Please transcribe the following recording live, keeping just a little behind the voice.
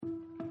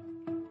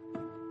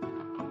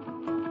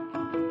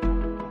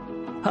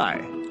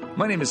Hi,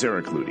 my name is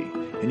Eric Ludy,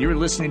 and you're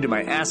listening to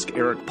my Ask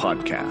Eric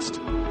podcast.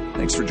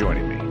 Thanks for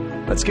joining me.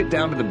 Let's get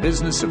down to the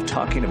business of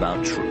talking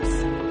about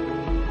truth.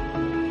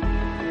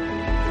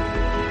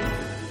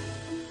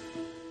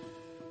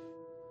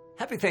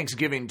 Happy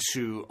Thanksgiving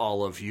to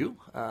all of you.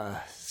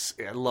 I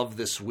love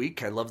this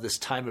week. I love this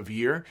time of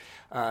year.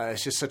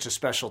 It's just such a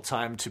special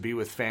time to be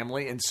with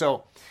family. And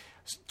so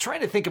trying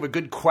to think of a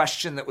good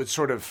question that would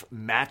sort of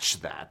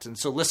match that. And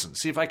so listen,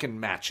 see if I can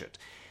match it.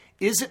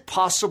 Is it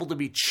possible to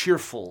be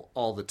cheerful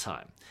all the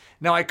time?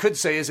 Now, I could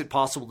say, is it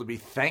possible to be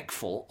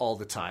thankful all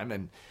the time?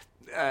 And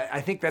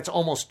I think that's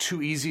almost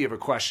too easy of a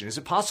question. Is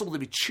it possible to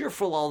be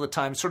cheerful all the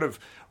time? Sort of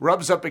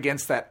rubs up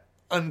against that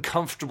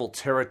uncomfortable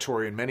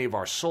territory in many of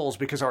our souls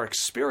because our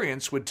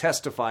experience would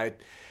testify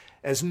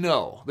as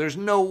no. There's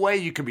no way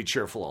you can be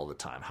cheerful all the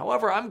time.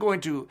 However, I'm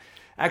going to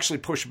actually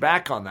push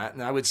back on that,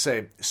 and I would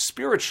say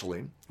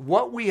spiritually,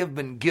 what we have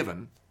been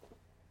given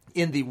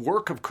in the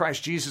work of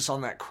Christ Jesus on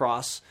that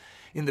cross,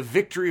 in the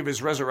victory of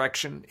his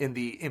resurrection, in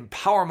the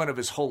empowerment of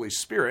his Holy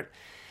Spirit,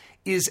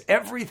 is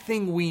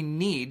everything we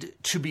need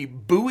to be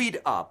buoyed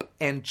up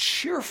and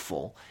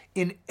cheerful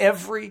in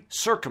every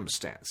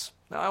circumstance.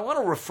 Now, I want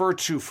to refer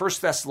to 1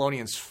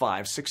 Thessalonians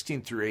 5,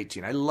 16 through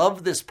 18. I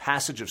love this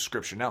passage of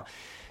Scripture. Now,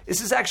 this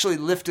is actually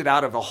lifted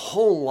out of a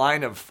whole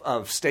line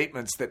of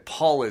statements that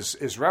Paul is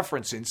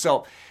referencing.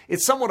 So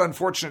it's somewhat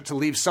unfortunate to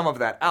leave some of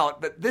that out,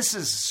 but this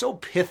is so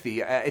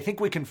pithy. I think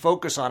we can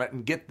focus on it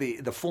and get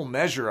the full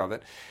measure of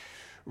it.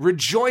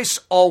 Rejoice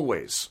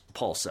always,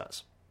 Paul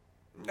says.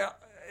 Now,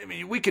 I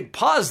mean, we could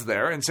pause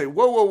there and say,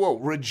 whoa,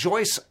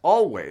 rejoice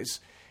always.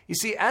 You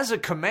see, as a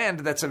command,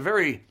 that's a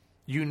very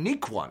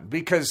unique one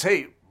because,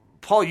 hey,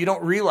 Paul, you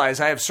don't realize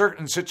I have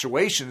certain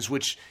situations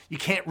which you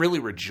can't really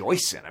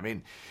rejoice in. I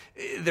mean,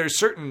 there's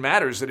certain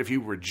matters that if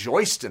you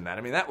rejoiced in that,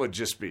 I mean, that would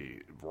just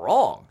be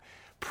wrong.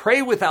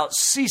 Pray without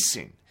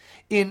ceasing.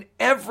 In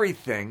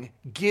everything,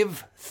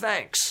 give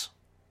thanks.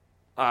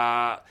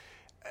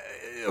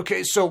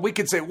 Okay, so we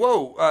could say,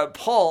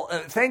 Paul,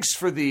 thanks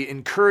for the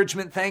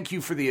encouragement. Thank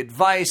you for the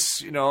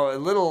advice. You know, a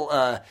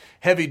little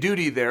heavy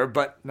duty there.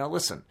 But now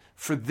listen,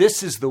 for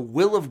this is the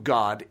will of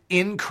God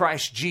in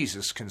Christ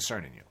Jesus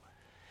concerning you.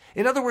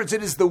 In other words,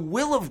 it is the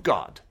will of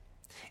God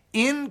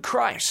in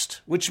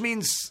Christ, which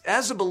means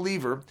as a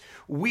believer,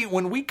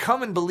 when we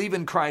come and believe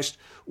in Christ,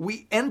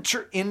 we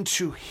enter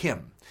into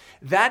him.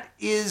 That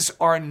is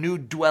our new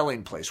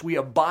dwelling place. We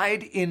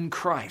abide in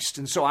Christ.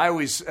 And so I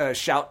always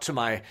shout to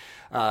my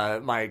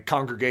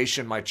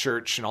congregation, my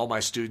church, and all my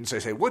students. I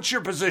say, what's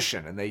your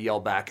position? And they yell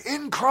back,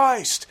 in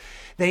Christ.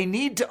 They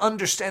need to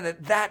understand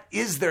that that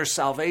is their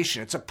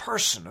salvation. It's a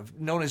person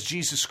known as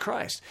Jesus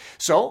Christ.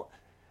 So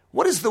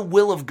what is the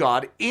will of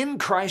God in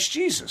Christ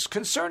Jesus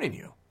concerning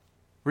you?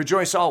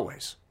 Rejoice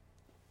always.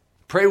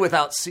 Pray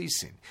without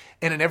ceasing.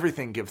 And in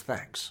everything give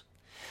thanks.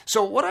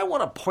 So what I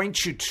want to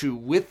point you to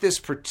with this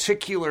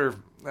particular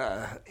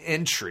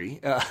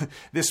entry,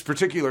 this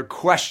particular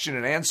question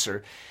and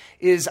answer,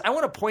 is I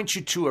want to point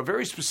you to a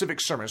very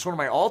specific sermon. It's one of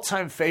my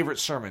all-time favorite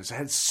sermons. It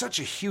had such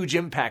a huge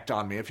impact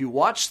on me. If you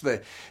watch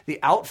the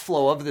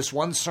outflow of this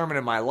one sermon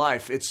in my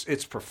life,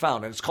 it's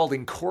profound. And it's called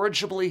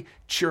Incorrigibly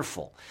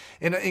Cheerful.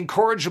 And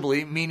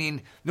incorrigibly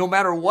meaning no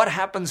matter what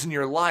happens in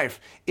your life,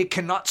 it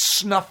cannot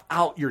snuff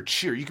out your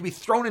cheer. You could be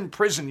thrown in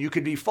prison. You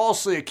could be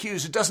falsely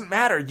accused. It doesn't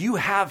matter. You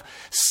have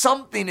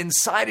something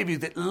inside of you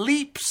that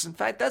leaps. In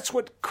fact, that's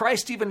what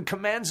Christ even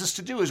commands us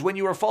to do, is when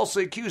you are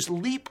falsely accused,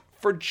 leap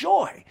for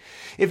joy.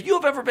 If you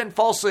have ever been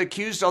falsely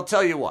accused, I'll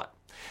tell you what,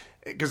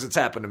 because it's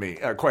happened to me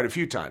quite a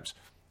few times.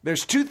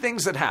 There's two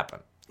things that happen.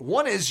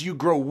 One is you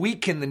grow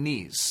weak in the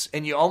knees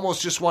and you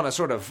almost just want to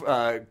sort of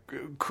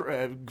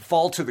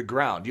fall to the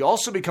ground. You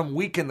also become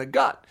weak in the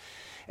gut.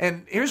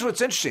 And here's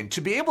what's interesting.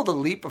 To be able to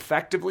leap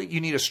effectively, you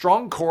need a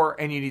strong core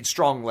and you need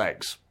strong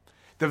legs.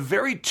 The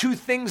very two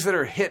things that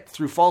are hit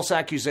through false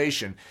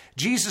accusation,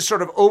 Jesus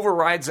sort of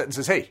overrides that and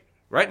says, hey,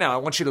 right now, I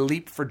want you to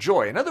leap for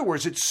joy. In other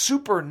words, it's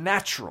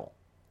supernatural.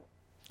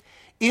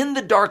 In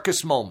the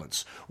darkest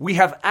moments, we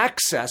have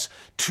access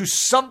to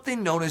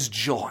something known as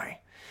joy.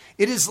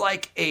 It is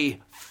like a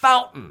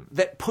fountain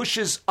that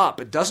pushes up.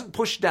 It doesn't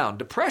push down.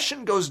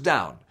 Depression goes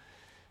down.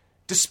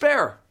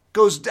 Despair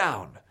goes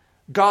down.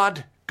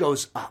 God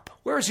goes up.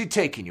 Where is he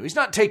taking you? He's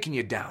not taking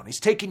you down. He's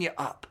taking you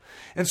up.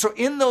 And so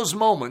in those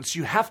moments,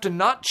 you have to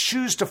not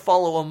choose to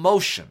follow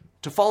emotion,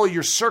 to follow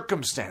your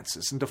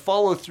circumstances, and to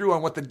follow through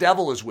on what the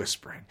devil is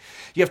whispering.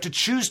 You have to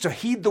choose to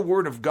heed the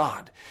word of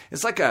God.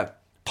 It's like a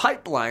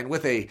pipeline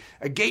with a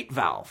gate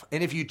valve.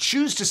 And if you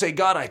choose to say,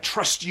 God, I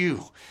trust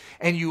you,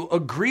 and you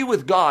agree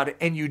with God,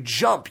 and you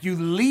jump, you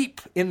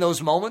leap in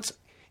those moments,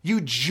 you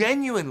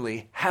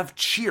genuinely have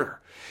cheer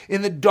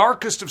in the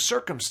darkest of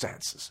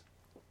circumstances.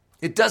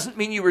 It doesn't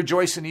mean you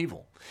rejoice in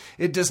evil.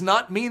 It does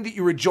not mean that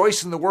you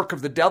rejoice in the work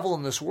of the devil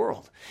in this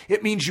world.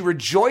 It means you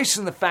rejoice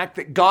in the fact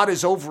that God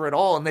is over it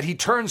all and that he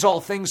turns all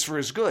things for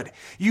his good.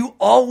 You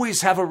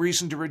always have a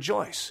reason to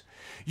rejoice.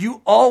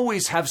 You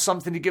always have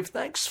something to give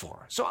thanks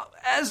for. So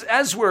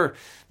as we're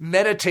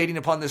meditating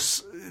upon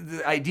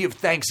the idea of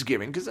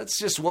Thanksgiving, because that's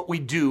just what we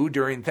do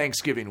during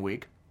Thanksgiving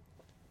week,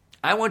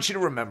 I want you to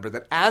remember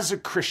that as a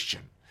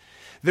Christian,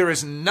 there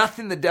is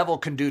nothing the devil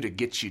can do to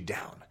get you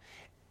down.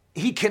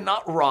 He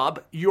cannot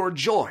rob your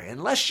joy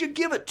unless you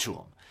give it to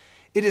him.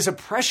 It is a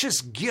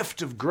precious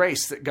gift of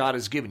grace that God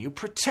has given you.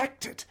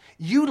 Protect it,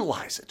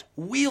 utilize it,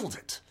 wield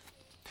it.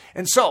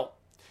 And so,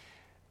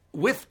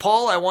 with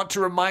Paul, I want to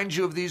remind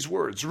you of these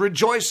words.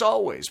 Rejoice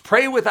always,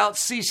 pray without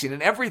ceasing,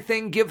 in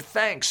everything give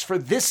thanks, for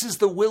this is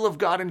the will of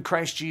God in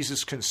Christ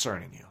Jesus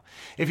concerning you.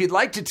 If you'd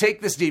like to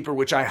take this deeper,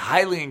 which I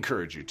highly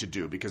encourage you to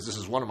do, because this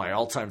is one of my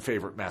all-time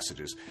favorite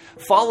messages,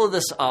 follow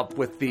this up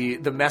with the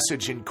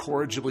message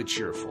Incorrigibly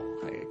Cheerful.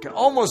 I can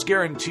almost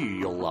guarantee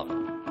you'll love it.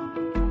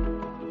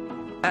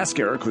 Ask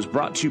Eric was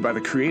brought to you by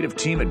the creative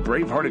team at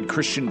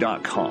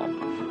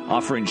braveheartedchristian.com,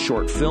 offering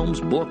short films,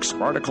 books,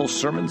 articles,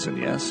 sermons, and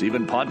yes,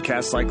 even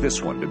podcasts like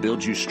this one to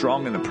build you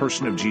strong in the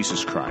person of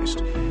Jesus Christ.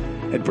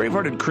 At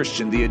Bravehearted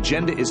Christian, the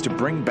agenda is to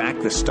bring back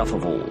the stuff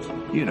of old.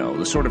 You know,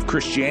 the sort of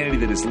Christianity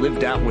that is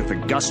lived out with the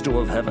gusto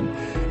of heaven,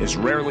 is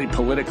rarely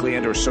politically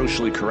and or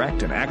socially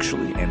correct, and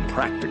actually and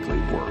practically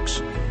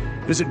works.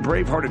 Visit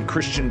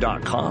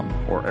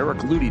braveheartedchristian.com or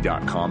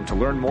ericludy.com to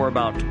learn more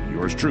about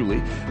yours truly,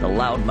 the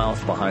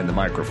loudmouth behind the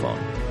microphone.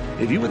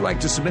 If you would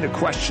like to submit a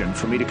question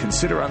for me to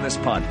consider on this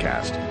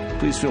podcast,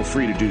 please feel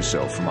free to do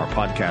so from our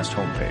podcast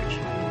homepage.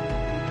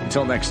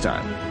 Until next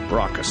time,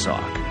 rock a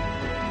sock.